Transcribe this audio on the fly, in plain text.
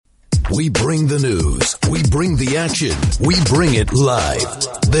We bring the news. We bring the action. We bring it live.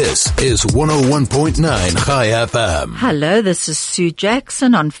 This is 101.9 Chai FM. Hello, this is Sue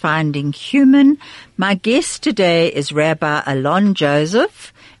Jackson on Finding Human. My guest today is Rabbi Alon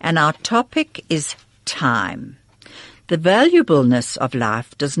Joseph, and our topic is time. The valuableness of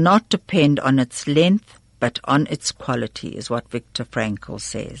life does not depend on its length, but on its quality, is what Viktor Frankl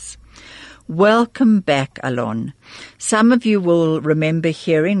says. Welcome back, Alon. Some of you will remember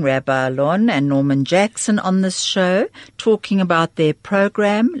hearing Rabbi Alon and Norman Jackson on this show talking about their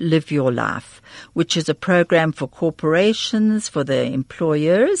program, Live Your Life, which is a program for corporations, for the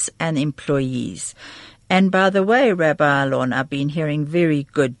employers and employees. And by the way, Rabbi Alon, I've been hearing very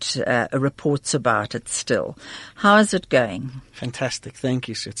good reports about it still. How is it going? Fantastic. Thank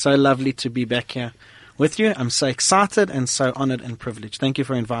you, sir. It's so lovely to be back here with you. I'm so excited and so honored and privileged. Thank you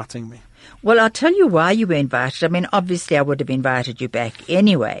for inviting me. Well, I'll tell you why you were invited. I mean, obviously I would have invited you back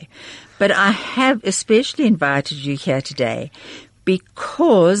anyway, but I have especially invited you here today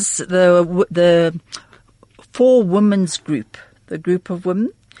because the four women's group, the group of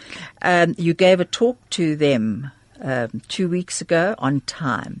women, you gave a talk to them 2 weeks ago on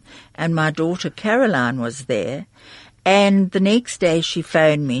time, and my daughter Caroline was there. And the next day she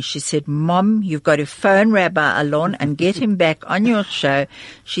phoned me. She said, Mom, you've got to phone Rabbi Alon and get him back on your show.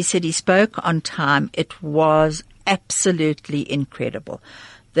 She said he spoke on time. It was absolutely incredible.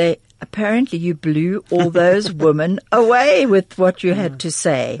 Apparently you blew all those women away with what you had to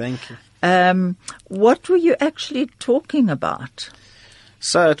say. Thank you. What were you actually talking about?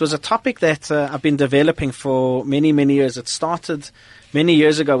 So it was a topic that I've been developing for many, many years. It started many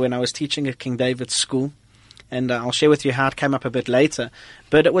years ago when I was teaching at King David's School. And I'll share with you how it came up a bit later.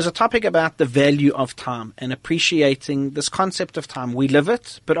 But it was a topic about the value of time and appreciating this concept of time. We live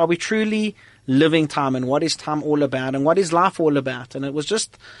it, but are we truly living time? And what is time all about? And what is life all about? And it was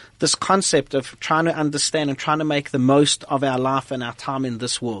just this concept of trying to understand and trying to make the most of our life and our time in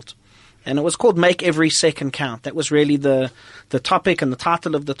this world. And it was called Make Every Second Count. That was really the topic and the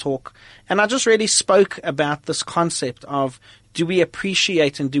title of the talk. And I just really spoke about this concept of, do we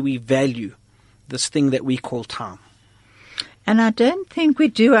appreciate and do we value this thing that we call time? And I don't think we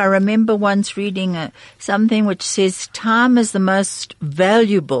do. I remember once reading something which says time is the most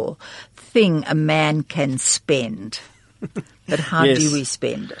valuable thing a man can spend. But how Yes, do we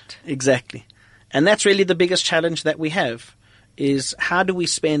spend it? Exactly. And that's really the biggest challenge that we have, is how do we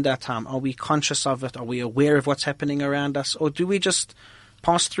spend our time? Are we conscious of it? Are we aware of what's happening around us? Or do we just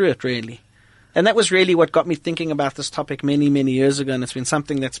pass through it, really? And that was really what got me thinking about this topic many, many years ago, and it's been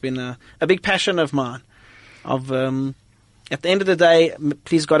something that's been a big passion of mine. At the end of the day,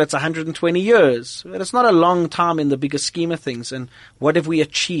 please God, it's 120 years. But it's not a long time in the bigger scheme of things. And what have we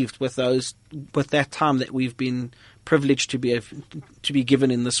achieved with that time that we've been privileged to be given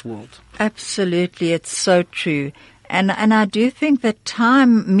in this world? Absolutely, it's so true. And I do think that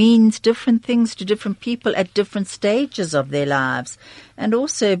time means different things to different people at different stages of their lives. And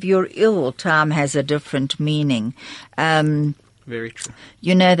also, if you're ill, time has a different meaning. Very true.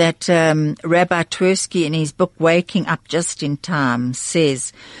 You know that Rabbi Twersky in his book Waking Up Just in Time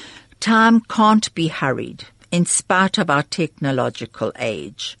says, time can't be hurried in spite of our technological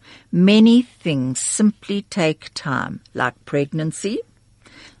age. Many things simply take time, like pregnancy,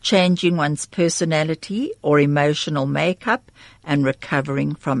 changing one's personality or emotional makeup, and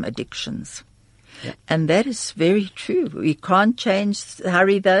recovering from addictions. Yep. And that is very true. We can't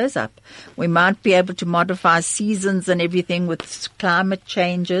hurry those up. We might be able to modify seasons and everything with climate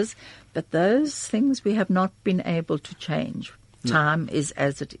changes, but those things we have not been able to change. No. Time is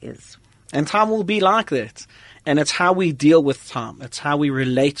as it is. And time will be like that. And it's how we deal with time. It's how we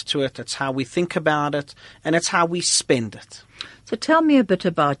relate to it. It's how we think about it. And it's how we spend it. So tell me a bit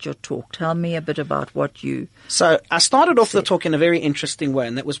about your talk. Tell me a bit about what you So I started off the talk in a very interesting way,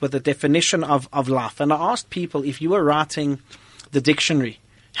 and that was with the definition of life. And I asked people, if you were writing the dictionary,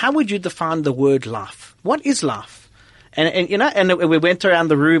 how would you define the word life? What is life? And we went around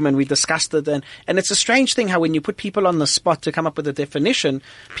the room and we discussed it. And it's a strange thing how when you put people on the spot to come up with a definition,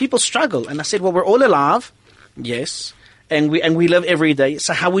 people struggle. And I said, well, we're all alive. Yes. And we live every day.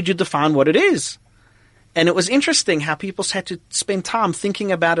 So how would you define what it is? And it was interesting how people had to spend time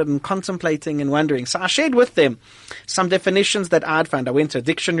thinking about it and contemplating and wondering. So I shared with them some definitions that I'd found. I went to a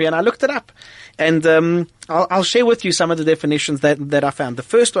dictionary and I looked it up. And I'll share with you some of the definitions that I found. The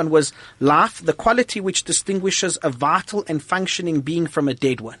first one was life, the quality which distinguishes a vital and functioning being from a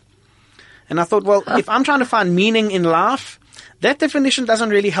dead one. And I thought, well, if I'm trying to find meaning in life, that definition doesn't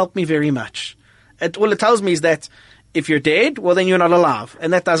really help me very much. All it tells me is that If you're dead, well, then you're not alive.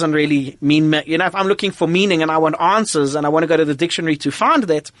 And that doesn't really mean, if I'm looking for meaning and I want answers and I want to go to the dictionary to find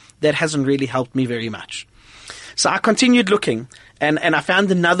that, that hasn't really helped me very much. So I continued looking and I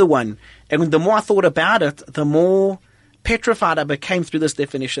found another one. And the more I thought about it, the more petrified I became through this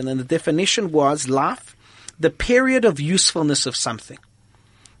definition. And the definition was life, the period of usefulness of something.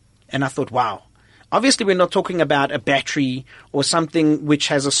 And I thought, wow. Obviously, we're not talking about a battery or something which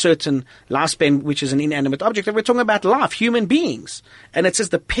has a certain lifespan, which is an inanimate object. We're talking about life, human beings. And it says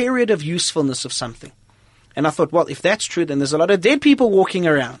the period of usefulness of something. And I thought, well, if that's true, then there's a lot of dead people walking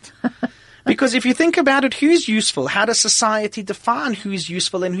around. Because if you think about it, who's useful? How does society define who's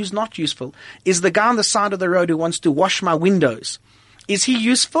useful and who's not useful? Is the guy on the side of the road who wants to wash my windows, is he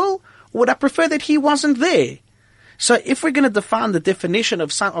useful? Or would I prefer that he wasn't there? So if we're going to define the definition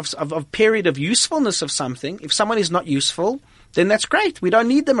of period of usefulness of something, if someone is not useful, then that's great. We don't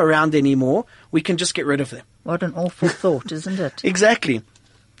need them around anymore. We can just get rid of them. What an awful thought, isn't it? Exactly.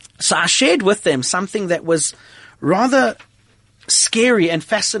 So I shared with them something that was rather scary and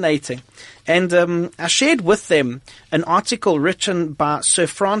fascinating. And I shared with them an article written by Sir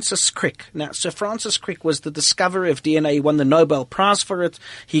Francis Crick. Now, Sir Francis Crick was the discoverer of DNA. He won the Nobel Prize for it.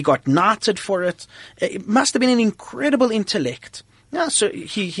 He got knighted for it. It must have been an incredible intellect. Yeah, so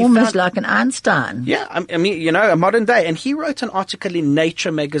he almost like an Einstein. Yeah, I mean, a modern day. And he wrote an article in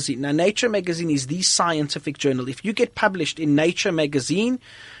Nature magazine. Now, Nature magazine is the scientific journal. If you get published in Nature magazine,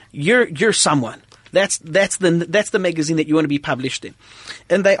 you're someone. That's the magazine that you want to be published in.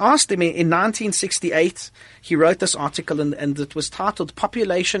 And they asked him in 1968, he wrote this article and it was titled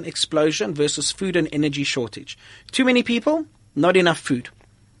Population Explosion versus Food and Energy Shortage. Too many people, not enough food.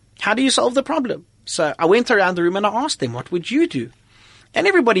 How do you solve the problem? So I went around the room and I asked him, what would you do? And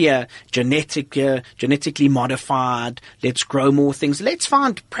everybody, genetically modified, let's grow more things. Let's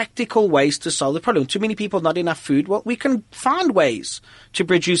find practical ways to solve the problem. Too many people, not enough food. Well, we can find ways to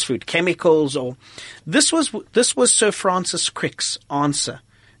produce food, chemicals or... This was Sir Francis Crick's answer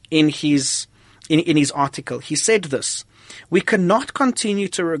in his article. He said this: we cannot continue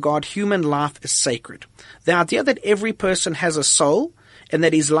to regard human life as sacred. The idea that every person has a soul and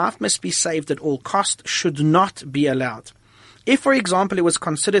that his life must be saved at all cost should not be allowed. If, for example, it was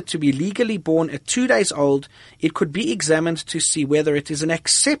considered to be legally born at 2 days old, it could be examined to see whether it is an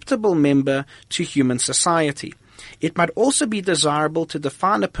acceptable member to human society. It might also be desirable to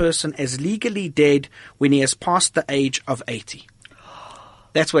define a person as legally dead when he has passed the age of 80.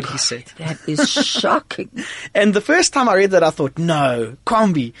 That's what he said. That is shocking. And the first time I read that, I thought, no,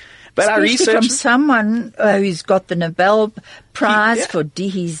 can't be. But especially I researched from someone who's got the Nobel Prize for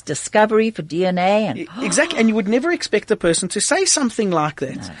his discovery for DNA. And exactly. And you would never expect a person to say something like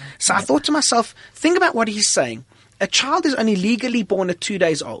that. No, so I thought to myself, think about what he's saying. A child is only legally born at 2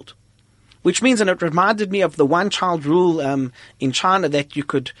 days old, which means, and it reminded me of the one-child rule in China, that you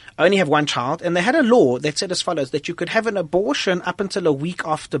could only have one child. And they had a law that said as follows, that you could have an abortion up until a week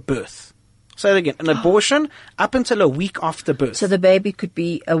after birth. Say it again, an abortion up until a week after birth. So the baby could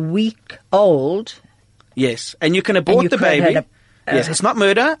be a week old. Yes, and you can abort the baby. Yes, it's not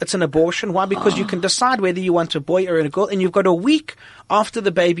murder, it's an abortion. Why? Because you can decide whether you want a boy or a girl, and you've got a week after the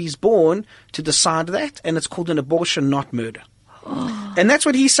baby's born to decide that, and it's called an abortion, not murder. And that's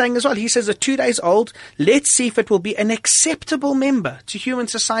what he's saying as well. He says at 2 days old, let's see if it will be an acceptable member to human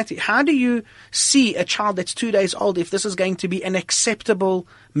society. How do you see a child that's 2 days old if this is going to be an acceptable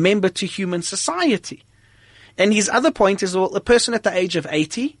member to human society? And his other point is, well, a person at the age of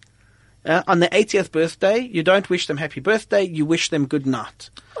 80, on their 80th birthday, you don't wish them happy birthday, you wish them good night.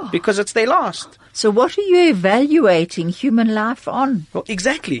 Because it's their last. So what are you evaluating human life on? Well,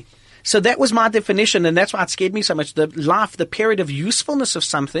 exactly. So that was my definition, and that's why it scared me so much. The life, the period of usefulness of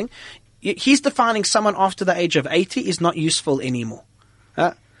something, he's defining someone after the age of 80 is not useful anymore.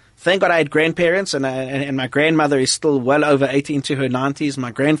 Thank God I had grandparents, and my grandmother is still well over 80 into her 90s.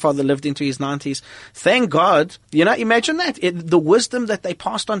 My grandfather lived into his 90s. Thank God. Imagine that. The wisdom that they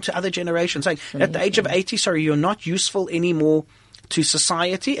passed on to other generations. Saying, at the age of 80, you're not useful anymore to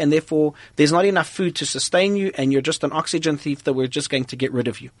society, and therefore there's not enough food to sustain you, and you're just an oxygen thief that we're just going to get rid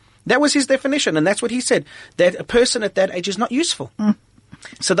of you. That was his definition, and that's what he said, that a person at that age is not useful.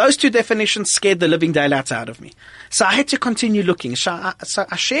 So those two definitions scared the living daylights out of me. So I had to continue looking. So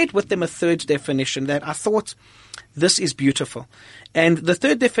I shared with them a third definition that I thought, this is beautiful. And the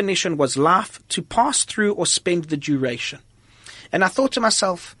third definition was life, to pass through or spend the duration. And I thought to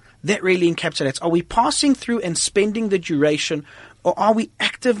myself, that really encapsulates. Are we passing through and spending the duration, or are we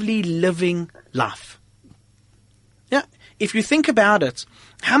actively living life? Yeah. If you think about it,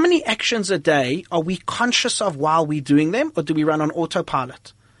 how many actions a day are we conscious of while we're doing them, or do we run on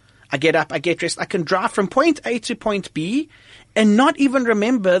autopilot? I get up, I get dressed. I can drive from point A to point B and not even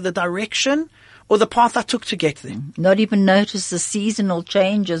remember the direction or the path I took to get there. Not even notice the seasonal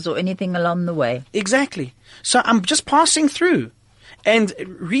changes or anything along the way. Exactly. So I'm just passing through. And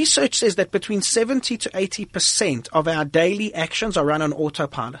research says that between 70 to 80% of our daily actions are run on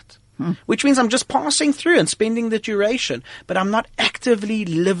autopilot, which means I'm just passing through and spending the duration, but I'm not actively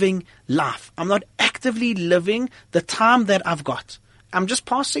living life. I'm not actively living the time that I've got. I'm just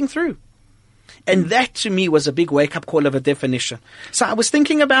passing through. And that to me was a big wake-up call of a definition. So I was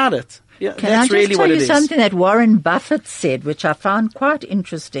thinking about it. Yeah, Can that's I really just what tell it you is. something that Warren Buffett said, which I found quite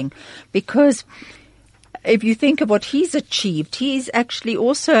interesting, because if you think of what he's achieved, he's actually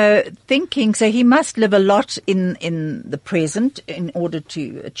also thinking, so he must live a lot in the present in order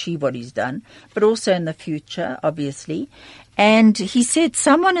to achieve what he's done, but also in the future, obviously. And he said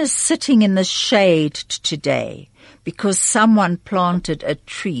someone is sitting in the shade today because someone planted a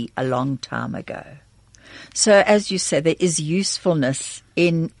tree a long time ago. So as you say, there is usefulness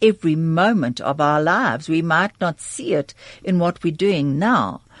in every moment of our lives. We might not see it in what we're doing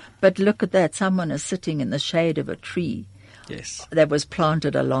now, but look at that. Someone is sitting in the shade of a tree. Yes. That was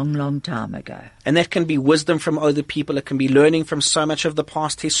planted a long, long time ago. And that can be wisdom from other people. It can be learning from so much of the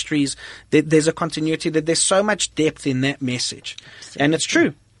past histories. There's a continuity. There's so much depth in that message. Absolutely. And it's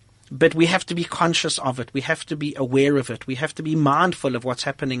true. But we have to be conscious of it. We have to be aware of it. We have to be mindful of what's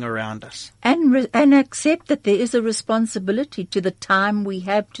happening around us. And accept that there is a responsibility to the time we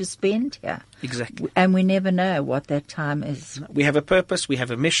have to spend here. Exactly. And we never know what that time is. We have a purpose. We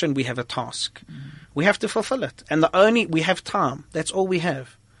have a mission. We have a task. We have to fulfill it. And we have time. That's all we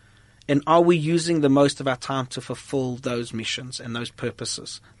have. And are we using the most of our time to fulfill those missions and those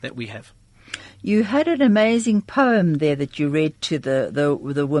purposes that we have? You had an amazing poem there that you read to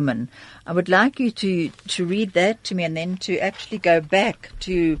the woman. I would like you to read that to me and then to actually go back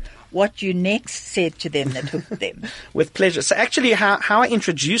to what you next said to them that hooked them. With pleasure. So actually how I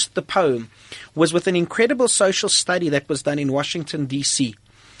introduced the poem was with an incredible social study that was done in Washington, D.C.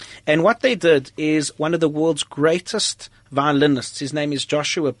 And what they did is one of the world's greatest violinists, his name is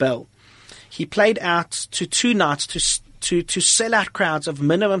Joshua Bell, he played out to 2 nights to sell out crowds of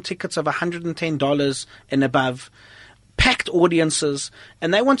minimum tickets of $110 and above, packed audiences,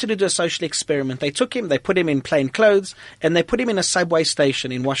 and they wanted to do a social experiment. They took him, they put him in plain clothes, and they put him in a subway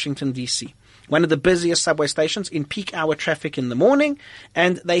station in Washington, D.C., one of the busiest subway stations in peak hour traffic in the morning,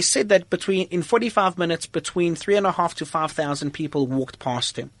 and they said that in 45 minutes, between 3,500 to 5,000 people walked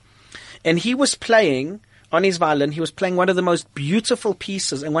past him. And he was playing on his violin. He was playing one of the most beautiful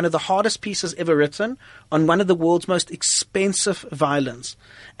pieces and one of the hardest pieces ever written on one of the world's most expensive violins.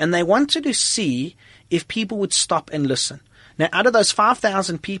 And they wanted to see if people would stop and listen. Now, out of those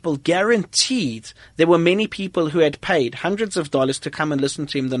 5,000 people, guaranteed there were many people who had paid hundreds of dollars to come and listen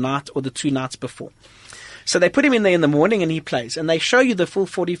to him the night or the 2 nights before. So they put him in there in the morning and he plays. And they show you the full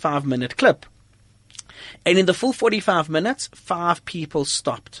 45-minute clip. And in the full 45 minutes, 5 people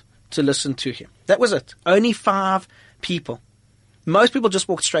stopped to listen to him. That was it. Only 5 people. Most people just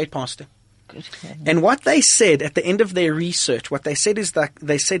walked straight past him. Good. And what they said at the end of their research, what they said is that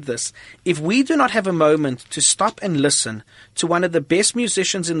they said this: if we do not have a moment to stop and listen to one of the best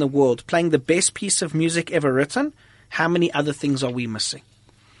musicians in the world playing the best piece of music ever written, how many other things are we missing?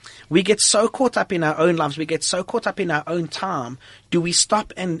 We get so caught up in our own lives. We get so caught up in our own time. Do we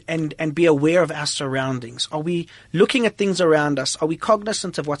stop and be aware of our surroundings? Are we looking at things around us? Are we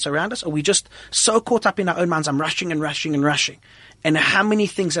cognizant of what's around us? Are we just so caught up in our own minds? I'm rushing and rushing and rushing. And how many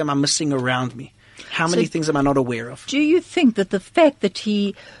things am I missing around me? How many things am I not aware of? Do you think that the fact that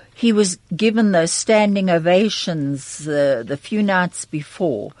he was given those standing ovations the few nights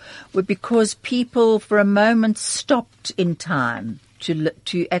before were because people for a moment stopped in time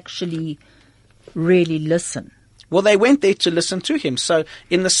to actually really listen? Well, they went there to listen to him. So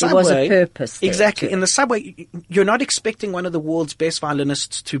in the subway, there was a purpose there exactly. too. In the subway, you're not expecting one of the world's best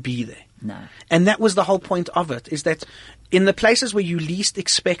violinists to be there. No. And that was the whole point of it, is that in the places where you least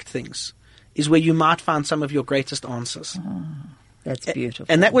expect things is where you might find some of your greatest answers. Oh, that's beautiful.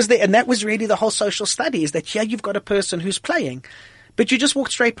 And that was really the whole social study, is that here you've got a person who's playing, but you just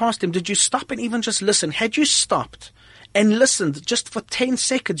walked straight past him. Did you stop and even just listen? Had you stopped and listened just for 10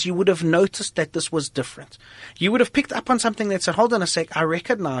 seconds, you would have noticed that this was different. You would have picked up on something that said, hold on a sec, I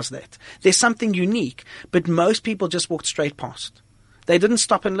recognize that. There's something unique. But most people just walked straight past. They didn't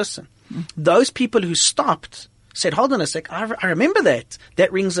stop and listen. Those people who stopped said, hold on a sec, I remember that.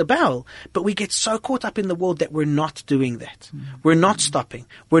 That rings a bell. But we get so caught up in the world that we're not doing that. We're not stopping.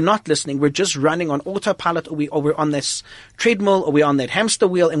 We're not listening. We're just running on autopilot, or we're on this treadmill, or we're on that hamster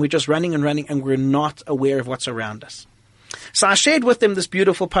wheel, and we're just running and running, and we're not aware of what's around us. So I shared with them this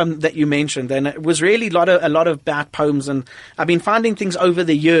beautiful poem that you mentioned, and it was really a lot of about poems, and I've been finding things over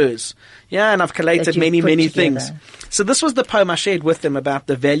the years. Yeah, and I've collated many things. So this was the poem I shared with them about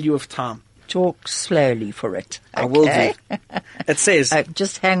the value of time. Talk slowly for it. Okay. I will do. It says...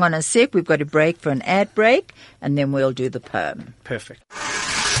 just hang on a sec. We've got a break for an ad break, and then we'll do the poem. Perfect.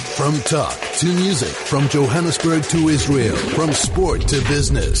 From talk to music, from Johannesburg to Israel, from sport to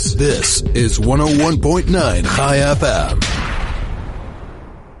business, this is 101.9 Chai FM.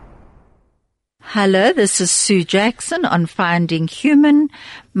 Hello, this is Sue Jackson on Finding Human.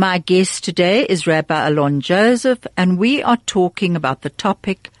 My guest today is Rabbi Alon Joseph, and we are talking about the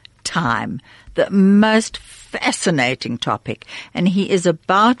topic time, the most fascinating topic. And he is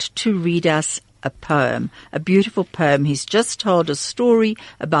about to read us a poem, a beautiful poem. He's just told a story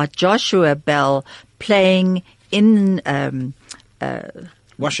about Joshua Bell playing in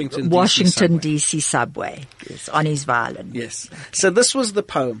Washington D.C. subway. Yes, on his violin. Yes. So this was the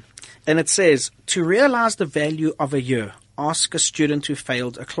poem, and it says, to realize the value of a year, ask a student who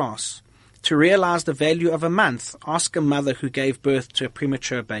failed a class. To realize the value of a month, ask a mother who gave birth to a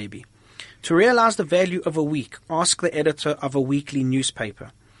premature baby. To realize the value of a week, ask the editor of a weekly newspaper.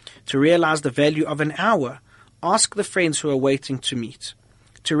 To realize the value of an hour, ask the friends who are waiting to meet.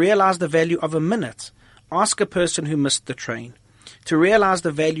 To realize the value of a minute, ask a person who missed the train. To realize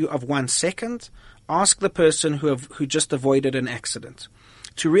the value of 1 second, ask the person who just avoided an accident.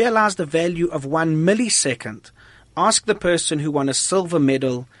 To realize the value of 1 millisecond, ask the person who won a silver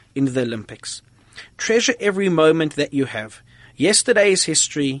medal in the Olympics. Treasure every moment that you have. Yesterday is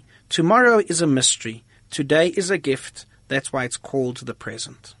history. Tomorrow is a mystery. Today is a gift. That's why it's called the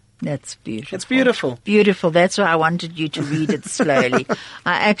present. That's beautiful. It's beautiful. Beautiful. That's why I wanted you to read it slowly.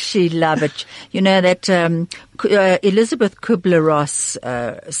 I actually love it. You know that Elizabeth Kubler-Ross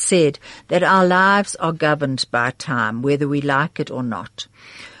said that our lives are governed by time, whether we like it or not.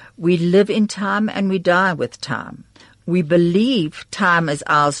 We live in time and we die with time. We believe time is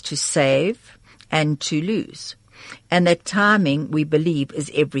ours to save and to lose, and that timing, we believe,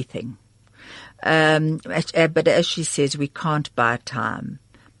 is everything. But as she says, we can't buy time,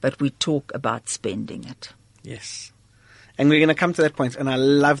 but we talk about spending it. Yes. And we're going to come to that point, and I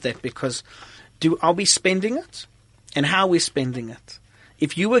love that, because are we spending it? And how are we spending it?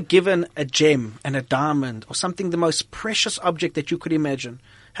 If you were given a gem and a diamond or something, the most precious object that you could imagine,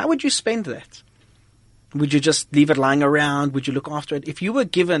 how would you spend that? Would you just leave it lying around? Would you look after it? If you were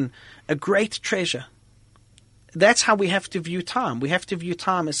given a great treasure, that's how we have to view time. We have to view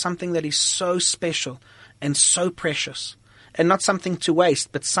time as something that is so special and so precious, and not something to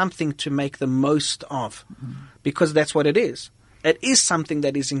waste, but something to make the most of, because that's what it is. It is something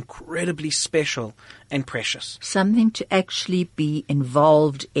that is incredibly special and precious. Something to actually be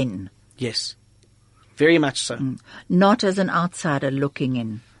involved in. Yes, very much so. Not as an outsider looking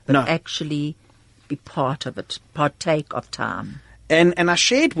in, but No. actually be part of it, partake of time. And I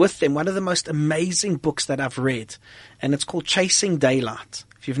shared with them one of the most amazing books that I've read, and it's called Chasing Daylight.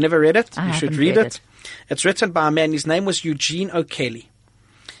 If you've never read it, you should read it. It's written by a man, his name was Eugene O'Kelly.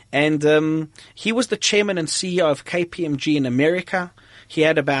 And he was the chairman and CEO of KPMG in America. He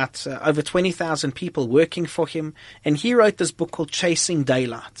had about over 20,000 people working for him, and he wrote this book called Chasing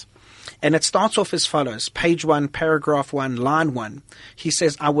Daylight. And it starts off as follows, page 1, paragraph 1, line 1. He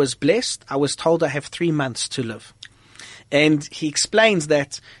says, I was blessed. I was told I have 3 months to live. And he explains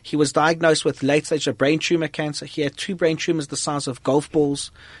that he was diagnosed with late-stage brain tumor cancer. He had 2 brain tumors the size of golf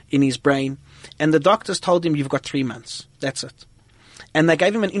balls in his brain. And the doctors told him, you've got 3 months. That's it. And they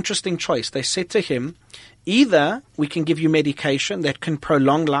gave him an interesting choice. They said to him, either we can give you medication that can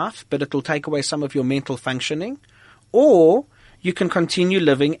prolong life, but it will take away some of your mental functioning, or you can continue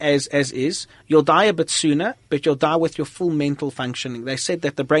living as is. You'll die a bit sooner, but you'll die with your full mental functioning. They said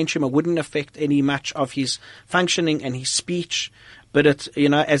that the brain tumor wouldn't affect any much of his functioning and his speech, but it,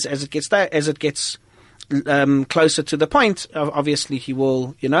 as it gets closer to the point, obviously he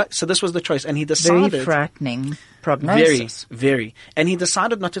will, So this was the choice, and he decided. Very frightening prognosis. Very. And he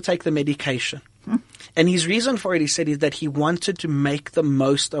decided not to take the medication. And his reason for it, he said, is that he wanted to make the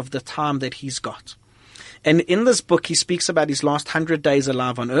most of the time that he's got. And in this book, he speaks about his last 100 days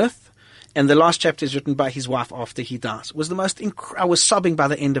alive on earth. And the last chapter is written by his wife after he dies. It was the most I was sobbing by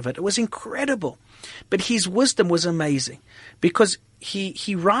the end of it. It was incredible. But his wisdom was amazing, because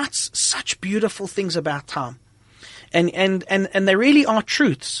he writes such beautiful things about time. And they really are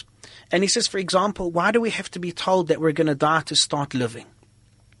truths. And he says, for example, why do we have to be told that we're going to die to start living?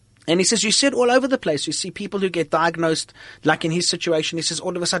 And he says, you see it all over the place. You see people who get diagnosed, like in his situation. He says,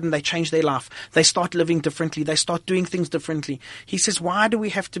 all of a sudden they change their life. They start living differently. They start doing things differently. He says, why do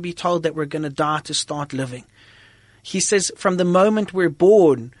we have to be told that we're going to die to start living? He says, from the moment we're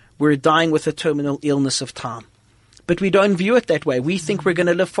born, we're dying with a terminal illness of time. But we don't view it that way. We think we're going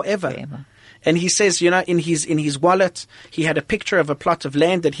to live forever. And he says, in his wallet, he had a picture of a plot of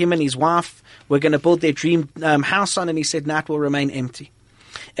land that him and his wife were going to build their dream house on, and he said, now it will remain empty.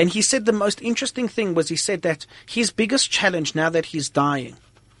 And he said the most interesting thing was, he said that his biggest challenge now that he's dying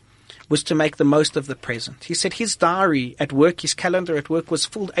was to make the most of the present. He said his diary at work, his calendar at work was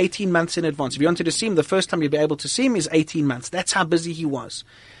full 18 months in advance. If you wanted to see him, the first time you'd be able to see him is 18 months. That's how busy he was.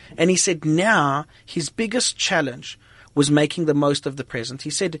 And he said now his biggest challenge was making the most of the present. He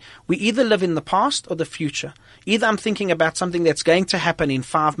said, we either live in the past or the future. Either I'm thinking about something that's going to happen in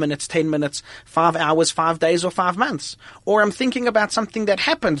 5 minutes, 10 minutes, 5 hours, 5 days, or 5 months. Or I'm thinking about something that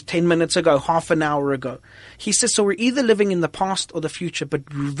happened 10 minutes ago, half an hour ago. He says, so we're either living in the past or the future, but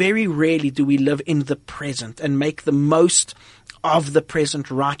very rarely do we live in the present and make the most of the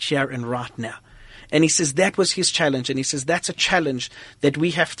present right here and right now. And he says that was his challenge. And he says that's a challenge that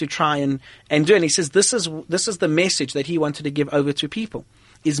we have to try and do. And he says this is the message that he wanted to give over to people,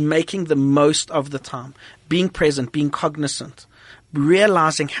 is making the most of the time, being present, being cognizant,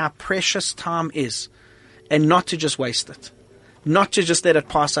 realizing how precious time is, and not to just waste it, not to just let it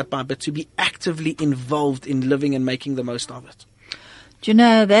pass out by, but to be actively involved in living and making the most of it. Do you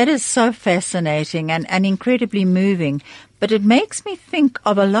know, that is so fascinating and incredibly moving. But it makes me think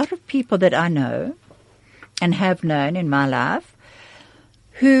of a lot of people that I know and have known in my life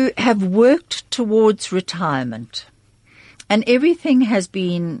who have worked towards retirement. And everything has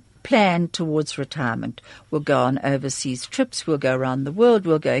been planned towards retirement. We'll go on overseas trips, we'll go around the world,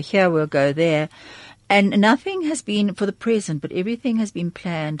 we'll go here, we'll go there. And nothing has been for the present, but everything has been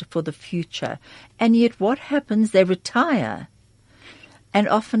planned for the future. And yet what happens? They retire and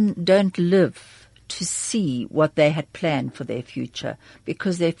often don't live to see what they had planned for their future,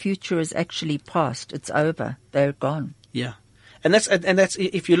 because their future is actually past. It's over. They're gone. Yeah. And that's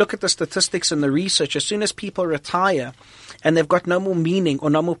if you look at the statistics and the research, as soon as people retire and they've got no more meaning or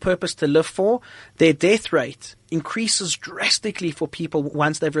no more purpose to live for, their death rate increases drastically for people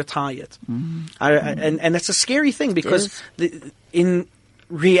once they've retired. And that's a scary thing, because in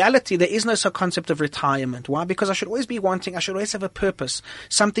reality, there is no such concept of retirement. Why? Because I should always be wanting, I should always have a purpose,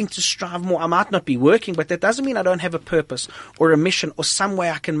 something to strive more. I might not be working, but that doesn't mean I don't have a purpose or a mission or some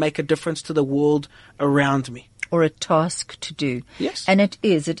way I can make a difference to the world around me. Or a task to do. Yes. And it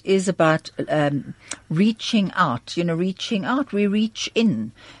is about reaching out. Reaching out, we reach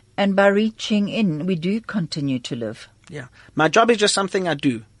in. And by reaching in, we do continue to live. Yeah. My job is just something I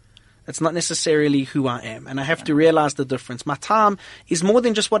do. It's not necessarily who I am. And I have to realize the difference. My time is more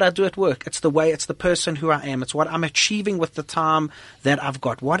than just what I do at work. It's the person who I am. It's what I'm achieving with the time that I've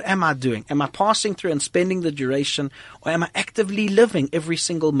got. What am I doing? Am I passing through and spending the duration, or am I actively living every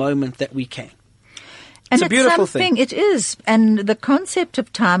single moment that we can? It's a beautiful thing. It is. And the concept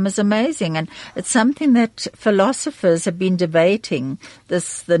of time is amazing. And it's something that philosophers have been debating,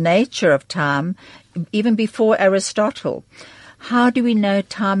 the nature of time, even before Aristotle. How do we know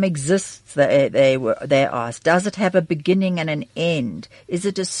time exists, they asked. Does it have a beginning and an end? Is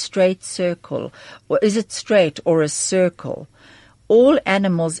it a straight circle? Or is it straight or a circle? All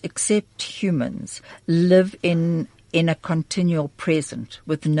animals except humans live in a continual present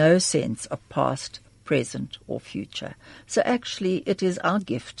with no sense of past, present or future. So actually it is our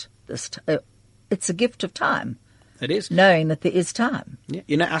gift. It's a gift of time. It is. Knowing that there is time.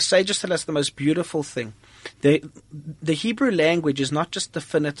 Yeah. Our sages tell us the most beautiful thing. The Hebrew language is not just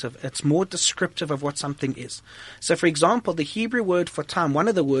definitive, it's more descriptive of what something is. So, for example, the Hebrew word for time, one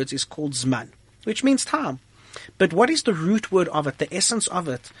of the words is called zman, which means time. But what is the root word of it, the essence of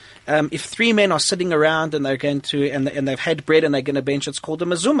it? If three men are sitting around and they're going to, and they've had bread and they're going to bench, it's called a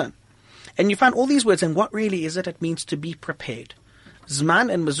mazuman. And you find all these words, and what really is it? It means to be prepared.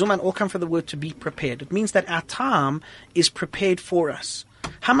 Zman and mazuman all come from the word to be prepared. It means that our time is prepared for us.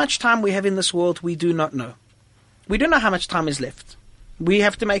 How much time we have in this world, we do not know. We don't know how much time is left. We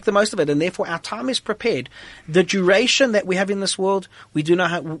have to make the most of it, and therefore our time is prepared. The duration that we have in this world, we do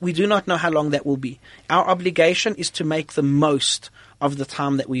not know how long that will be. Our obligation is to make the most of the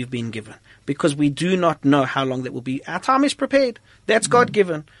time that we've been given, because we do not know how long that will be. Our time is prepared. That's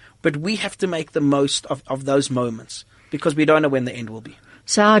God-given. But we have to make the most of those moments, because we don't know when the end will be.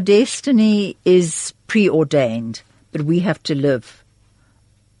 So our destiny is preordained, but we have to live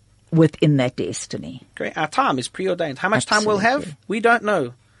within that destiny. Great. Our time is preordained. How much time we'll have, we don't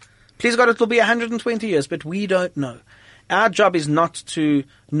know. Please God, it will be 120 years, but we don't know. Our job is not to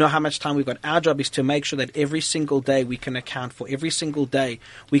know how much time we've got. Our job is to make sure that every single day we can account for. Every single day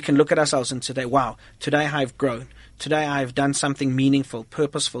we can look at ourselves and say, wow, today I've grown. today I've done something meaningful,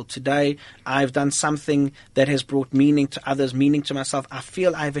 purposeful. Today I've done something that has brought meaning to others, meaning to myself. I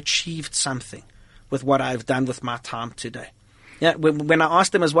feel I've achieved something with what I've done with my time today. Yeah, when I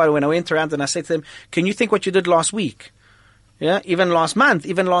asked them as well, when I went around and I said to them, can you think what you did last week? Yeah, even last month,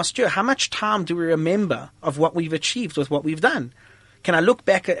 even last year, how much time do we remember of what we've achieved with what we've done? Can I look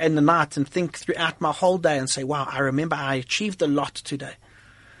back in the night and think throughout my whole day and say, wow, I remember I achieved a lot today?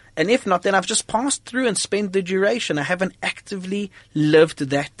 And if not, then I've just passed through and spent the duration. I haven't actively lived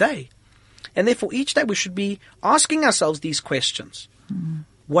that day. And therefore, each day we should be asking ourselves these questions.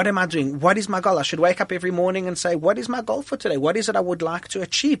 What am I doing? What is my goal? I should wake up every morning and say, what is my goal for today? What is it I would like to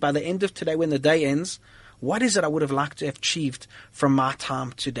achieve by the end of today when the day ends? What is it I would have liked to have achieved from my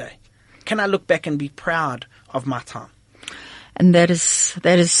time today? Can I look back and be proud of my time? And that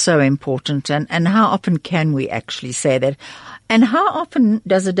is so important. And how often can we actually say that? And how often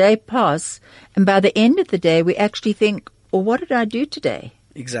does a day pass and by the end of the day we actually think, well, what did I do today?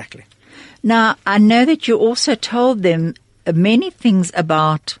 Exactly. Now, I know that you also told them many things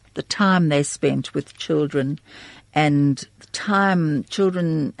about the time they spent with children and the time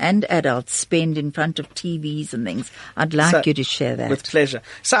children and adults spend in front of TVs and things. I'd like you to share that. With pleasure.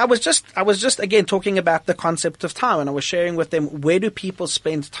 So I was just again talking about the concept of time, and I was sharing with them, where do people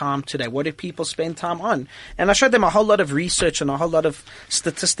spend time today? What do people spend time on? And I showed them a whole lot of research and a whole lot of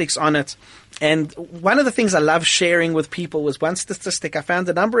statistics on it. And one of the things I love sharing with people was one statistic I found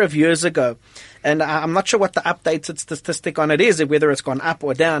a number of years ago. And I'm not sure what the updated statistic on it is, whether it's gone up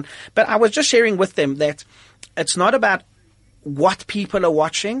or down. But I was just sharing with them that it's not about what people are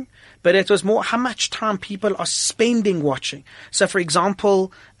watching, but it was more how much time people are spending watching. So, for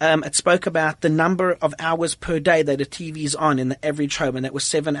example, it spoke about the number of hours per day that a TV is on in the average home, and that was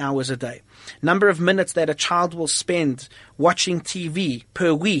 7 hours a day. Number of minutes that a child will spend watching TV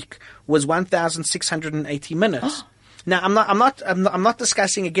per week was 1,680 minutes. Now, I'm not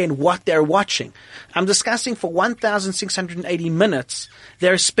discussing again what they're watching. I'm discussing for 1,680 minutes,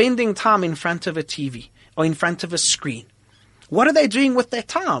 they're spending time in front of a TV or in front of a screen. What are they doing with their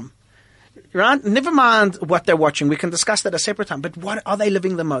time? Right? Never mind what they're watching. We can discuss that a separate time. But what are they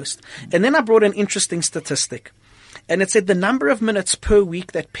living the most? And then I brought an interesting statistic. And it said the number of minutes per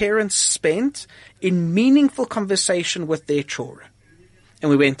week that parents spent in meaningful conversation with their children. And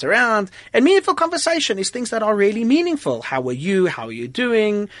we went around, and meaningful conversation is things that are really meaningful. How are you? How are you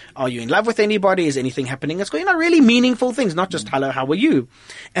doing? Are you in love with anybody? Is anything happening at school? Really meaningful things, not just hello, how are you?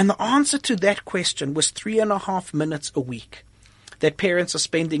 And the answer to that question was 3.5 minutes a week that parents are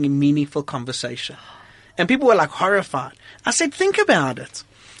spending in meaningful conversation. And people were like horrified. I said, think about it.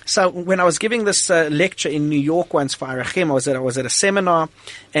 So when I was giving this lecture in New York once for Arachim, I was at a seminar,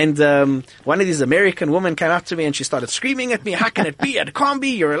 and one of these American women came up to me and she started screaming at me, how can it be? It can't be.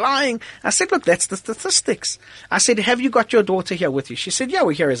 You're lying. I said, look, that's the statistics. I said, have you got your daughter here with you? She said, yeah,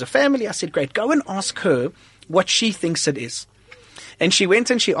 we're here as a family. I said, great. Go and ask her what she thinks it is. And she went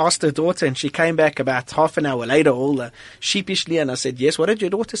and she asked her daughter, and she came back about half an hour later, all sheepishly, and I said, yes, what did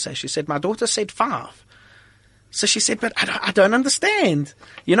your daughter say? She said, my daughter said 5. So she said, but I don't understand.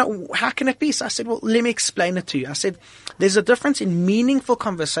 How can it be? So I said, well, let me explain it to you. I said, there's a difference in meaningful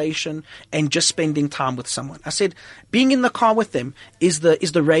conversation and just spending time with someone. I said, being in the car with them, is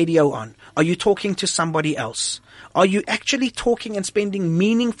the radio on? Are you talking to somebody else? Are you actually talking and spending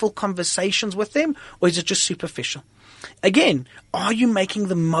meaningful conversations with them, or is it just superficial? Again, are you making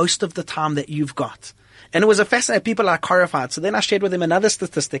the most of the time that you've got? And it was a fascinating, people are horrified. So then I shared with them another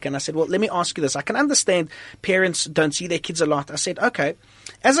statistic, and I said, well, let me ask you this. I can understand parents don't see their kids a lot. I said, okay,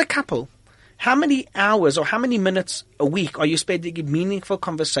 as a couple, how many hours or how many minutes a week are you spending in meaningful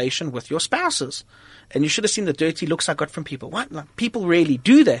conversation with your spouses? And you should have seen the dirty looks I got from people. What? Like, people really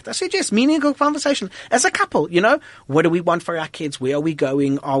do that? I said, yes, meaningful conversation. As a couple, what do we want for our kids? Where are we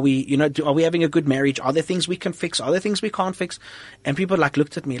going? Are we, are we having a good marriage? Are there things we can fix? Are there things we can't fix? And people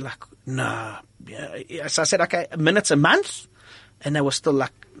looked at me like, no. Yeah. So I said, okay, minutes a month? And they were still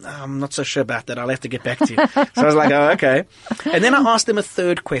like, I'm not so sure about that. I'll have to get back to you. So I was like, oh, okay. And then I asked them a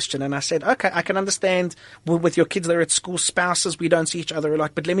third question, and I said, okay, I can understand with your kids, they're at school, spouses, we don't see each other a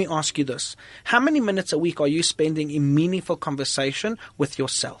lot. But let me ask you this. How many minutes a week are you spending in meaningful conversation with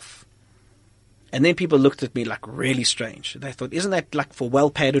yourself? And then people looked at me like really strange. They thought, isn't that like for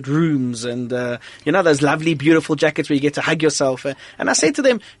well-padded rooms and, those lovely, beautiful jackets where you get to hug yourself? And I said to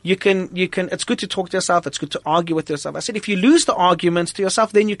them, you can, it's good to talk to yourself. It's good to argue with yourself. I said, if you lose the arguments to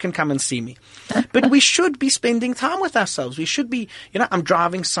yourself, then you can come and see me. But we should be spending time with ourselves. We should be, I'm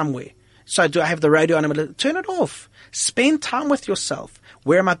driving somewhere. So do I have the radio on? Turn it off. Spend time with yourself.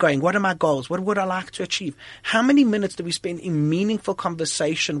 Where am I going? What are my goals? What would I like to achieve? How many minutes do we spend in meaningful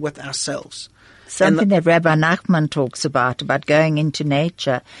conversation with ourselves? Something that Rabbi Nachman talks about going into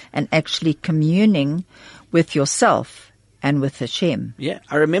nature and actually communing with yourself and with Hashem. Yeah,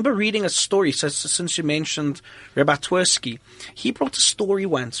 I remember reading a story, so since you mentioned Rabbi Twersky, he brought a story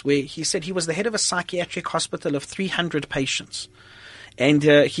once where he said he was the head of a psychiatric hospital of 300 patients. And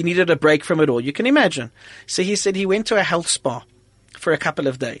he needed a break from it all. You can imagine. So he said he went to a health spa for a couple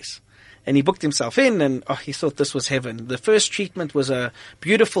of days. And he booked himself in, and he thought this was heaven. The first treatment was a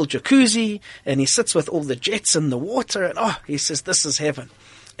beautiful jacuzzi, and he sits with all the jets in the water, and he says, this is heaven.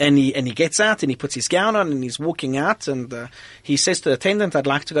 And he gets out, and he puts his gown on, and he's walking out, and he says to the attendant, I'd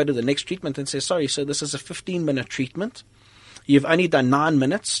like to go to the next treatment, and says, sorry, so this is a 15-minute treatment. You've only done 9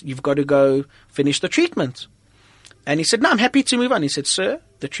 minutes. You've got to go finish the treatment. And he said, no, I'm happy to move on. He said, sir,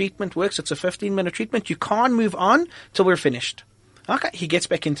 the treatment works. It's a 15-minute treatment. You can't move on till we're finished. Okay, he gets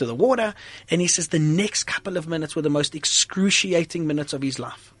back into the water, and he says the next couple of minutes were the most excruciating minutes of his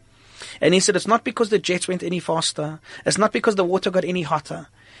life. And he said it's not because the jets went any faster. It's not because the water got any hotter.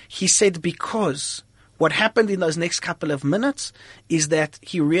 He said because what happened in those next couple of minutes is that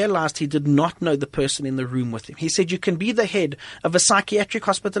he realized he did not know the person in the room with him. He said you can be the head of a psychiatric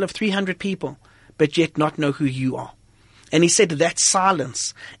hospital of 300 people, but yet not know who you are. And he said that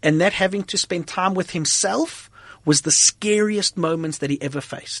silence and that having to spend time with himself was the scariest moments that he ever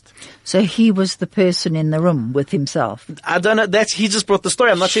faced. So he was the person in the room with himself. I don't know. He just brought the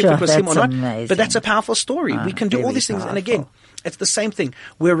story. I'm not sure if it was him or not. Amazing. But that's a powerful story. We can do all these things. Powerful. And again, it's the same thing.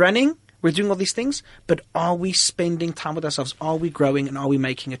 We're running. We're doing all these things. But are we spending time with ourselves? Are we growing? And are we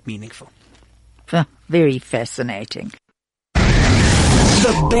making it meaningful? Very fascinating.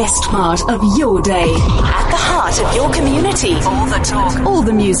 The best part of your day. At the heart of your community. All the talk. All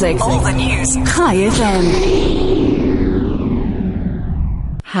the music. All the news. Chai FM.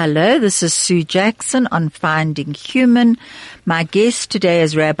 Hello, this is Sue Jackson on Finding Human. My guest today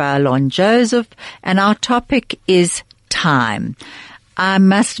is Rabbi Alon Joseph, and our topic is time. I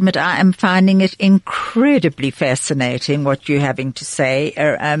must admit, I am finding it incredibly fascinating what you're having to say,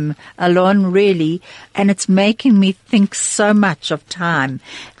 Alon, really, and it's making me think so much of time.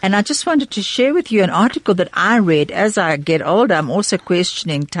 And I just wanted to share with you an article that I read. As I get older, I'm also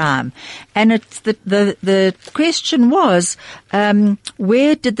questioning time. And it's the question was,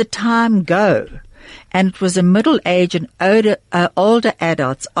 where did the time go? And it was a middle-aged and older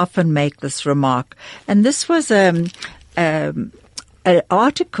adults often make this remark. And this was an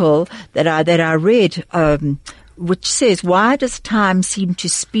article that I read, which says, why does time seem to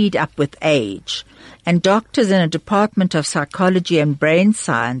speed up with age? And doctors in a department of psychology and brain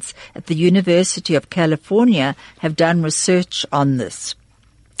science at the University of California have done research on this.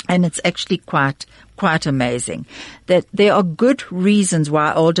 And it's actually quite amazing that there are good reasons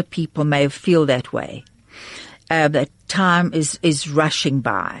why older people may feel that way, that time is rushing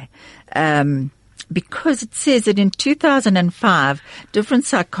by. Because it says that in 2005, different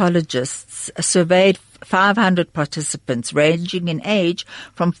psychologists surveyed 500 participants ranging in age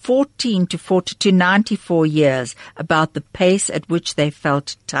from 14 to 94 years about the pace at which they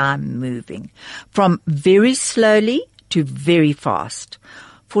felt time moving, from very slowly to very fast.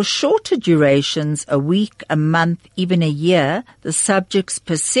 For shorter durations, a week, a month, even a year, the subject's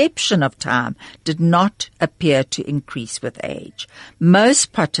perception of time did not appear to increase with age.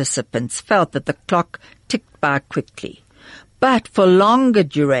 Most participants felt that the clock ticked by quickly. But for longer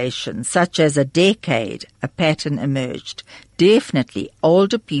durations, such as a decade, a pattern emerged. Definitely,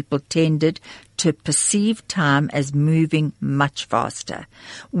 older people tended to perceive time as moving much faster.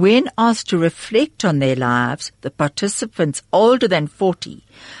 When asked to reflect on their lives, the participants older than 40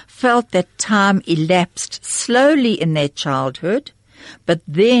 felt that time elapsed slowly in their childhood, but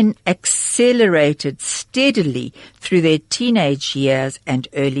then accelerated steadily through their teenage years and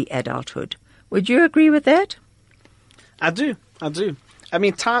early adulthood. Would you agree with that? I do. I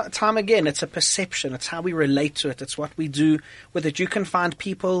mean, time again, it's a perception. It's how we relate to it. It's what we do with it. You can find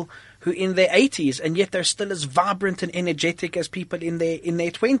people who in their 80s, and yet they're still as vibrant and energetic as people in their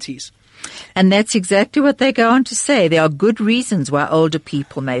 20s. And that's exactly what they go on to say. There are good reasons why older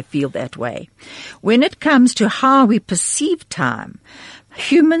people may feel that way. When it comes to how we perceive time,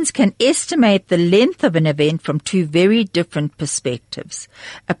 humans can estimate the length of an event from two very different perspectives.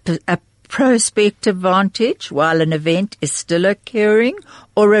 A prospective vantage while an event is still occurring,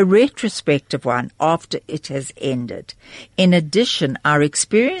 or a retrospective one after it has ended. In addition, our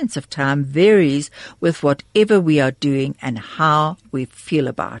experience of time varies with whatever we are doing and how we feel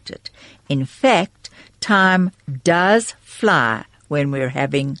about it. In fact, time does fly when we're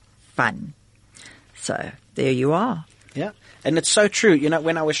having fun. So there you are. Yeah. And it's so true. You know,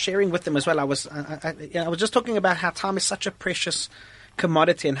 when I was sharing with them as well, I was just talking about how time is such a precious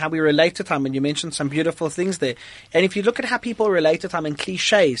commodity and how we relate to time, and you mentioned some beautiful things there. And if you look at how people relate to time and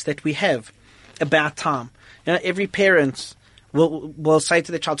cliches that we have about time, every parent will say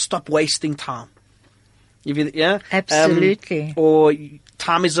to their child, "Stop wasting time." Absolutely. Or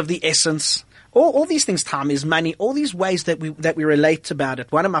time is of the essence. All these things, time is money, all these ways that we relate about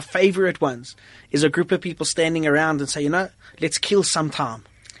it. One of my favorite ones is a group of people standing around and say, let's kill some time.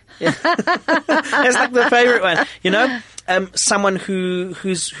 Yeah. That's like the favorite one. Someone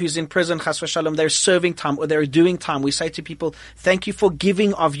who's in prison, chas v'shalom, they're serving time or they're doing time. We say to people, thank you for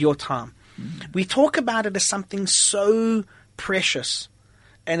giving of your time. We talk about it as something so precious,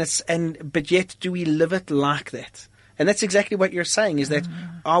 but yet do we live it like that? And that's exactly what you're saying, is that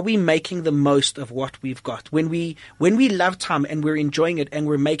are we making the most of what we've got? When we love time and we're enjoying it and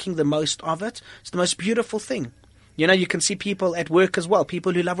we're making the most of it, it's the most beautiful thing. You can see people at work as well,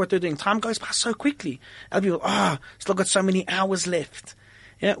 people who love what they're doing. Time goes by so quickly. Other people, still got so many hours left.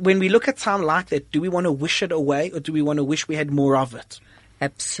 When we look at time like that, do we want to wish it away or do we want to wish we had more of it?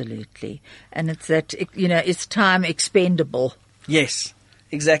 Absolutely. And it's that, is time expendable? Yes.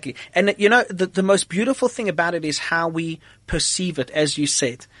 Exactly. And, the most beautiful thing about it is how we perceive it, as you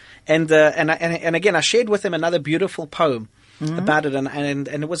said. And again, I shared with them another beautiful poem about it. And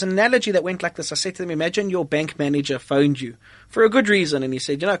it was an analogy that went like this. I said to them, imagine your bank manager phoned you for a good reason. And he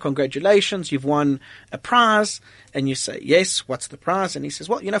said, congratulations, you've won a prize. And you say, yes, what's the prize? And he says,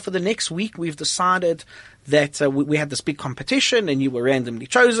 well, for the next week, we've decided that we had this big competition and you were randomly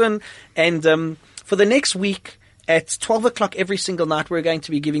chosen. And for the next week, at 12 o'clock every single night, we're going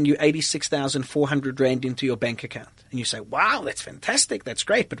to be giving you 86,400 Rand into your bank account. And you say, wow, that's fantastic. That's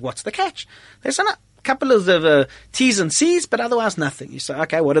great. But what's the catch? There's a couple of T's and C's, but otherwise nothing. You say,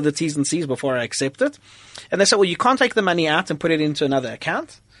 okay, what are the T's and C's before I accept it? And they say, well, you can't take the money out and put it into another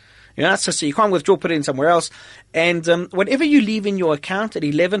account. So you can't withdraw, put it in somewhere else. And whatever you leave in your account at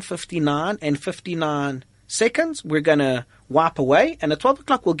 11:59 and 59 seconds, we're going to wipe away. And at 12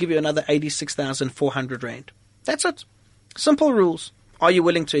 o'clock, we'll give you another 86,400 Rand. That's it. Simple rules. Are you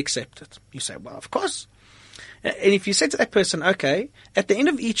willing to accept it? You say, well, of course. And if you say to that person, okay, at the end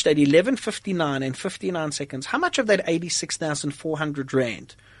of each day, 11:59 and 59 seconds, how much of that 86,400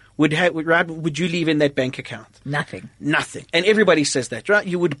 Rand would you leave in that bank account? Nothing. And everybody says that, right?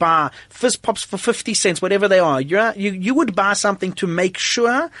 You would buy fizz pops for 50 cents, whatever they are. You would buy something to make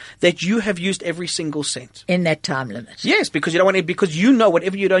sure that you have used every single cent. In that time limit. Yes, because you don't want it, because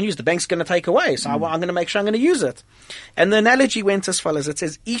whatever you don't use, the bank's going to take away. So I'm going to make sure I'm going to use it. And the analogy went as follows. It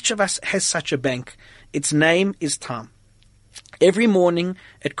says, each of us has such a bank. Its name is time. Every morning,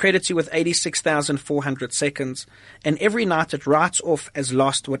 it credits you with 86,400 seconds, and every night it writes off as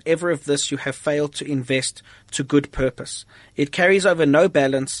lost whatever of this you have failed to invest to good purpose. It carries over no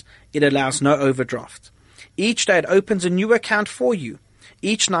balance. It allows no overdraft. Each day it opens a new account for you.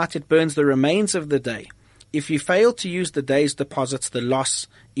 Each night it burns the remains of the day. If you fail to use the day's deposits, the loss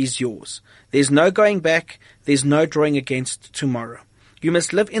is yours. There's no going back. There's no drawing against tomorrow. You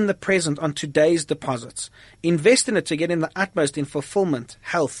must live in the present on today's deposits. Invest in it to get in the utmost in fulfillment,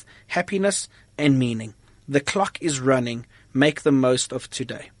 health, happiness, and meaning. The clock is running. Make the most of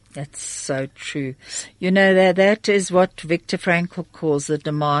today. That's so true. That is what Viktor Frankl calls the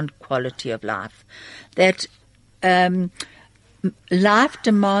demand quality of life. That life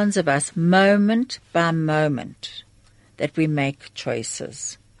demands of us moment by moment that we make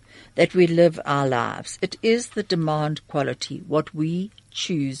choices, that we live our lives. It is the demand quality, what we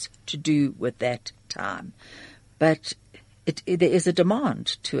choose to do with that time. But there is a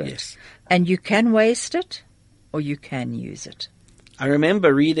demand to it. Yes. And you can waste it or you can use it. I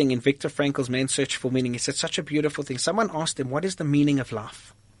remember reading in Viktor Frankl's Man's Search for Meaning, he said such a beautiful thing. Someone asked him, what is the meaning of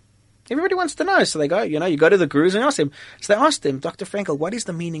life? Everybody wants to know. So they go, you go to the gurus and ask him. So they asked him, Dr. Frankl, what is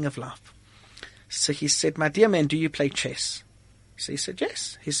the meaning of life? So he said, my dear man, do you play chess? So he said,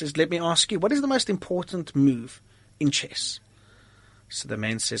 yes. He says, let me ask you, what is the most important move in chess? So the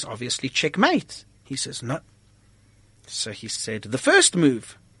man says, obviously, checkmate. He says, no. So he said, the first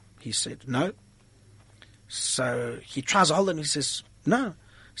move. He said, no. So he tries to hold it and he says, no.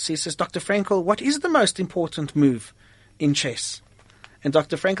 So he says, Dr. Frankl, what is the most important move in chess? And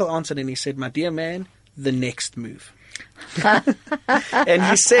Dr. Frankl answered and he said, my dear man, the next move. And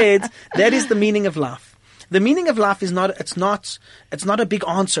he said, that is the meaning of life. The meaning of life is not a big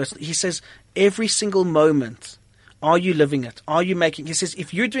answer. He says, every single moment, are you living it? Are you making? He says,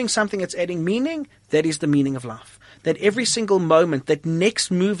 if you're doing something that's adding meaning, that is the meaning of life. That every single moment, that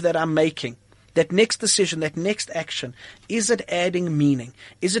next move that I'm making, that next decision, that next action, is it adding meaning?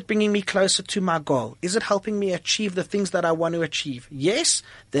 Is it bringing me closer to my goal? Is it helping me achieve the things that I want to achieve? Yes,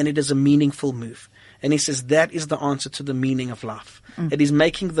 then it is a meaningful move. And he says that is the answer to the meaning of life. It is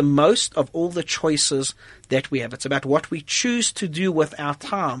making the most of all the choices that we have. It's about what we choose to do with our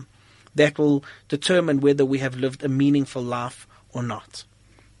time that will determine whether we have lived a meaningful life or not.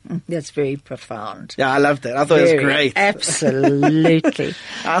 That's very profound. Yeah, I loved that. I thought it was great. Absolutely.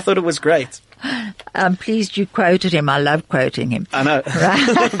 I thought it was great. I'm pleased you quoted him. I love quoting him. I know.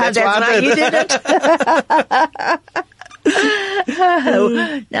 Right? That's why you did it.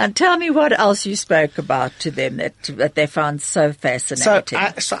 Now, tell me what else you spoke about to them that they found so fascinating.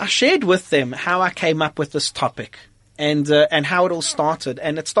 So I shared with them how I came up with this topic. And how it all started.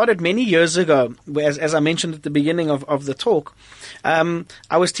 And it started many years ago, as I mentioned at the beginning of the talk. I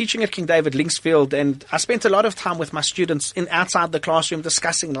was teaching at King David Linksfield, and I spent a lot of time with my students outside the classroom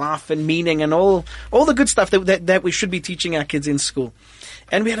discussing life and meaning and all the good stuff that we should be teaching our kids in school.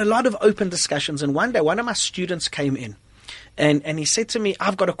 And we had a lot of open discussions. And one day, one of my students came in, and he said to me,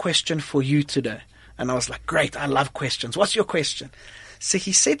 "I've got a question for you today." And I was like, "Great, I love questions. What's your question?" So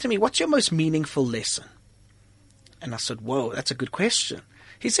he said to me, "What's your most meaningful lesson?" And I said, "Whoa, that's a good question."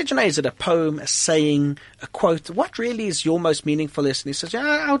 He said, "Is it a poem, a saying, a quote? What really is your most meaningful lesson?" He says,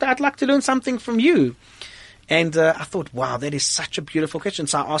 "Yeah, I'd like to learn something from you." And I thought, wow, that is such a beautiful question.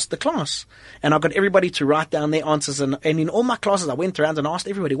 So I asked the class, and I got everybody to write down their answers. And in all my classes, I went around and asked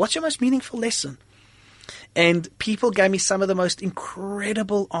everybody, "What's your most meaningful lesson?" And people gave me some of the most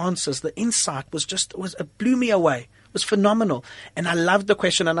incredible answers. The insight it blew me away. It was phenomenal. And I loved the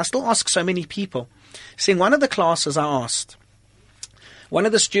question, and I still ask so many people. See, in one of the classes I asked, one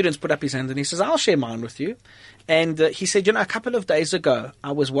of the students put up his hand and he says, "I'll share mine with you." And he said, a couple of days ago,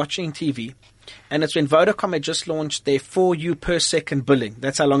 I was watching TV, and it's when Vodacom had just launched their 4U per second billing.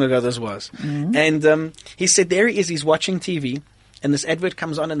 That's how long ago this was. Mm-hmm. And he said, there he is, he's watching TV, and this advert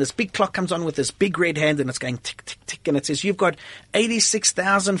comes on, and this big clock comes on with this big red hand, and it's going tick, tick, tick, and it says, "You've got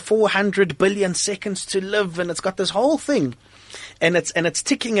 86,400 billion seconds to live," and it's got this whole thing. And it's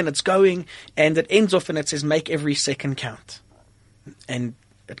ticking and it's going, and it ends off and it says, "Make every second count." And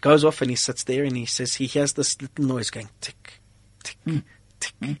it goes off, and he sits there and he says he hears this little noise going tick, tick,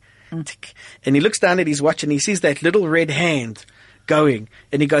 tick, tick. And he looks down at his watch and he sees that little red hand going,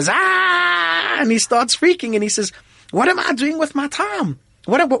 and he goes, "Ah!" And he starts freaking, and he says, "What am I doing with my time?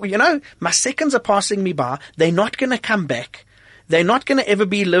 My seconds are passing me by. They're not going to come back. They're not going to ever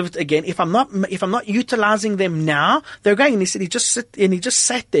be lived again. If I'm not utilizing them now, they're going." And he said he just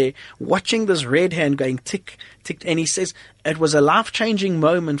sat there watching this red hand going tick, tick. And he says it was a life-changing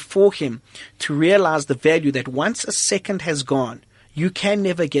moment for him to realize the value that once a second has gone, you can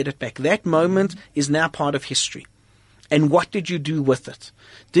never get it back. That moment is now part of history. And what did you do with it?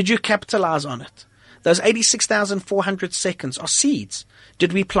 Did you capitalize on it? Those 86,400 seconds are seeds.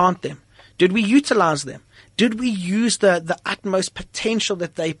 Did we plant them? Did we utilize them? Did we use the utmost potential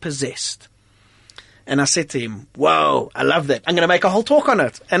that they possessed? And I said to him, "Whoa, I love that. I'm going to make a whole talk on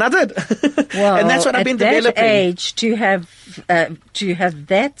it." And I did. Well, and that's what I've been developing. At that age, to have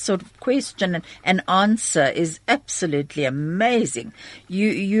that sort of question and answer is absolutely amazing.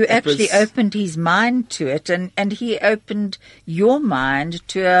 You actually opened his mind to it, and he opened your mind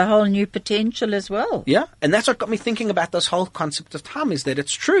to a whole new potential as well. Yeah, and that's what got me thinking about this whole concept of time, is that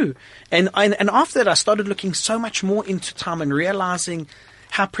it's true. And after that, I started looking so much more into time and realizing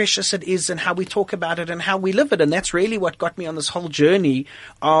how precious it is and how we talk about it and how we live it. And that's really what got me on this whole journey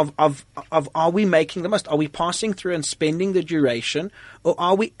of are we making the most? Are we passing through and spending the duration, or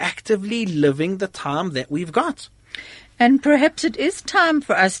are we actively living the time that we've got? And perhaps it is time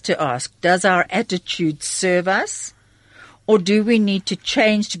for us to ask, does our attitude serve us? Or do we need to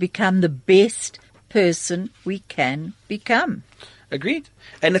change to become the best person we can become? Agreed.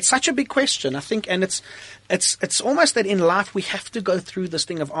 And it's such a big question, I think, and it's almost that in life we have to go through this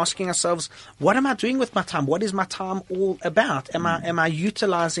thing of asking ourselves, what am I doing with my time? What is my time all about? Am I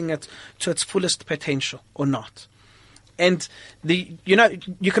utilizing it to its fullest potential or not? And you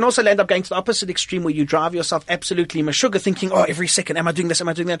can also end up going to the opposite extreme where you drive yourself absolutely mashuga, thinking, "Oh, every second, am I doing this? Am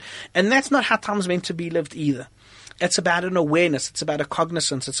I doing that?" And that's not how time's meant to be lived either. It's about an awareness. It's about a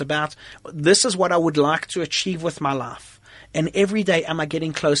cognizance. It's about, this is what I would like to achieve with my life. And every day, am I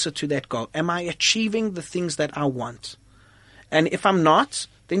getting closer to that goal? Am I achieving the things that I want? And if I'm not,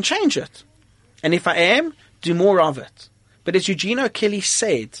 then change it. And if I am, do more of it. But as Eugene O'Kelly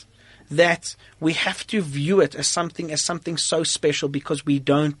said, that we have to view it as something so special because we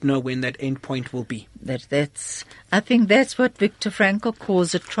don't know when that end point will be. I think that's what Viktor Frankl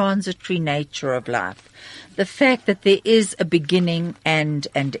calls a transitory nature of life. The fact that there is a beginning and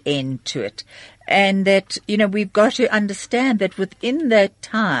end to it. And that, we've got to understand that within that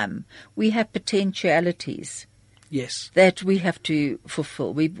time, we have potentialities. Yes. that we have to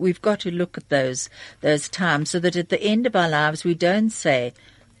fulfill. We've got to look at those times so that at the end of our lives we don't say,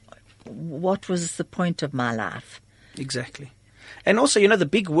 what was the point of my life? Exactly. And also, the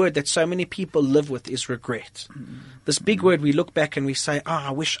big word that so many people live with is regret. This big word, we look back and we say,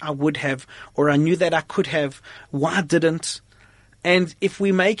 I wish I would have, or I knew that I could have, why didn't? And if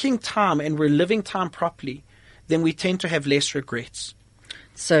we're making time and we're living time properly, then we tend to have less regrets.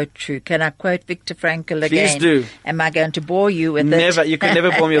 So true. Can I quote Viktor Frankl again? Please do. Am I going to bore you with it? Never. You can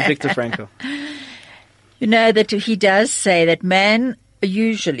never bore me with Viktor Frankl. You know that he does say that man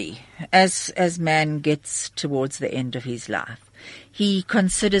usually, as man gets towards the end of his life, he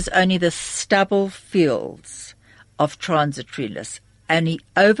considers only the stubble fields of transitoriness, and he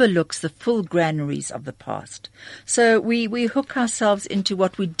overlooks the full granaries of the past. So we hook ourselves into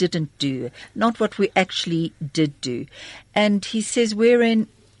what we didn't do, not what we actually did do. And he says wherein,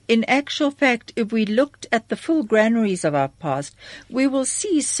 in actual fact, if we looked at the full granaries of our past, we will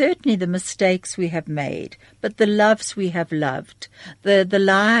see certainly the mistakes we have made, but the loves we have loved, the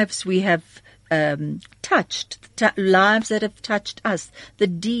lives we have touched, lives that have touched us, the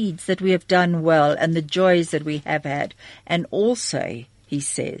deeds that we have done well, and the joys that we have had, and also, he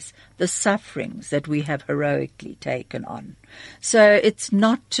says, the sufferings that we have heroically taken on. So it's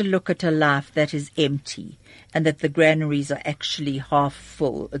not to look at a life that is empty and that the granaries are actually half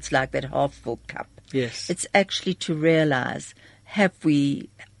full. It's like that half full cup. Yes. It's actually to realize, have we,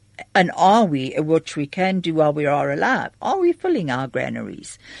 and are we, which we can do while we are alive, are we filling our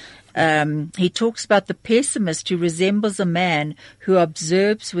granaries? He talks about the pessimist who resembles a man who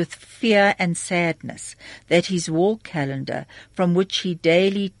observes with fear and sadness that his wall calendar, from which he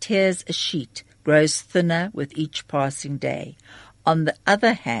daily tears a sheet, grows thinner with each passing day. On the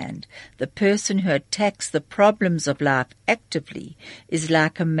other hand, the person who attacks the problems of life actively is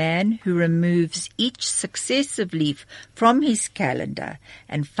like a man who removes each successive leaf from his calendar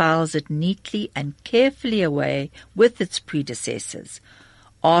and files it neatly and carefully away with its predecessors,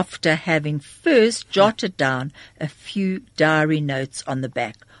 after having first jotted down a few diary notes on the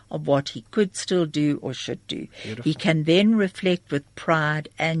back of what he could still do or should do. Beautiful. He can then reflect with pride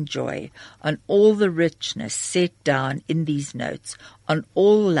and joy on all the richness set down in these notes, on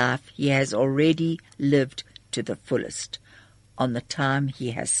all life he has already lived to the fullest, on the time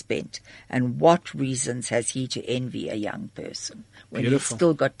he has spent, and what reasons has he to envy a young person when Beautiful. he's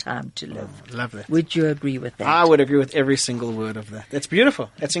still got time to live. Oh, love that. Would you agree with that? I would agree with every single word of that. That's beautiful.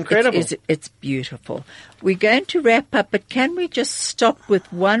 That's incredible. It's beautiful. We're going to wrap up, but can we just stop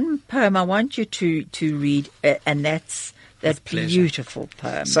with one poem I want you to read, and that's that beautiful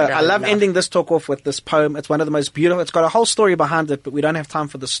poem. So I love ending this talk off with this poem. It's one of the most beautiful. It's got a whole story behind it, but we don't have time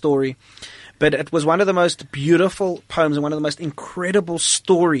for the story. But it was one of the most beautiful poems and one of the most incredible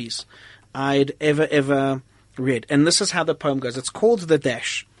stories I'd ever read. And this is how the poem goes. It's called The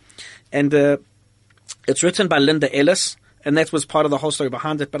Dash. And it's written by Linda Ellis, and that was part of the whole story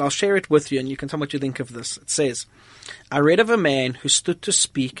behind it. But I'll share it with you, and you can tell me what you think of this. It says, I read of a man who stood to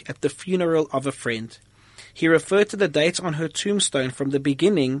speak at the funeral of a friend. He referred to the dates on her tombstone from the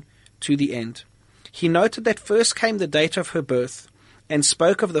beginning to the end. He noted that first came the date of her birth, and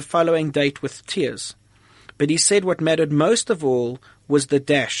spoke of the following date with tears. But he said what mattered most of all was the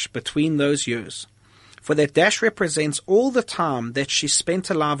dash between those years. For that dash represents all the time that she spent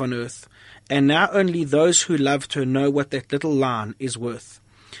alive on earth, and now only those who loved her know what that little line is worth.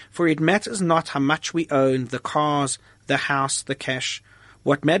 For it matters not how much we own, the cars, the house, the cash.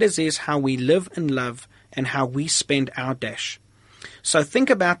 What matters is how we live and love, and how we spend our dash. So think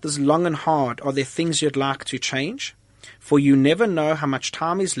about this long and hard. Are there things you'd like to change? For you never know how much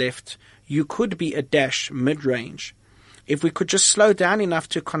time is left. You could be a dash mid-range. If we could just slow down enough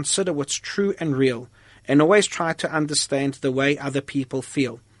to consider what's true and real, and always try to understand the way other people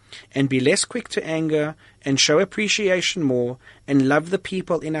feel, and be less quick to anger, and show appreciation more, and love the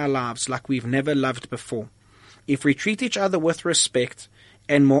people in our lives like we've never loved before. If we treat each other with respect,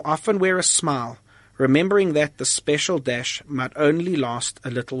 and more often wear a smile, remembering that the special dash might only last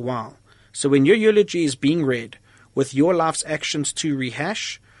a little while. So when your eulogy is being read, with your life's actions to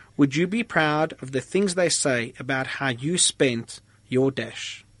rehash, would you be proud of the things they say about how you spent your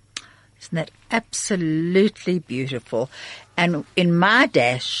dash? Isn't that absolutely beautiful? And in my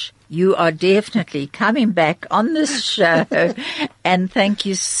dash, you are definitely coming back on this show. And thank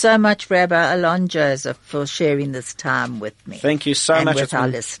you so much, Rabbi Alon Joseph, for sharing this time with me. Thank you so much. With our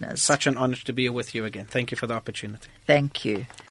listeners. Such an honor to be with you again. Thank you for the opportunity. Thank you.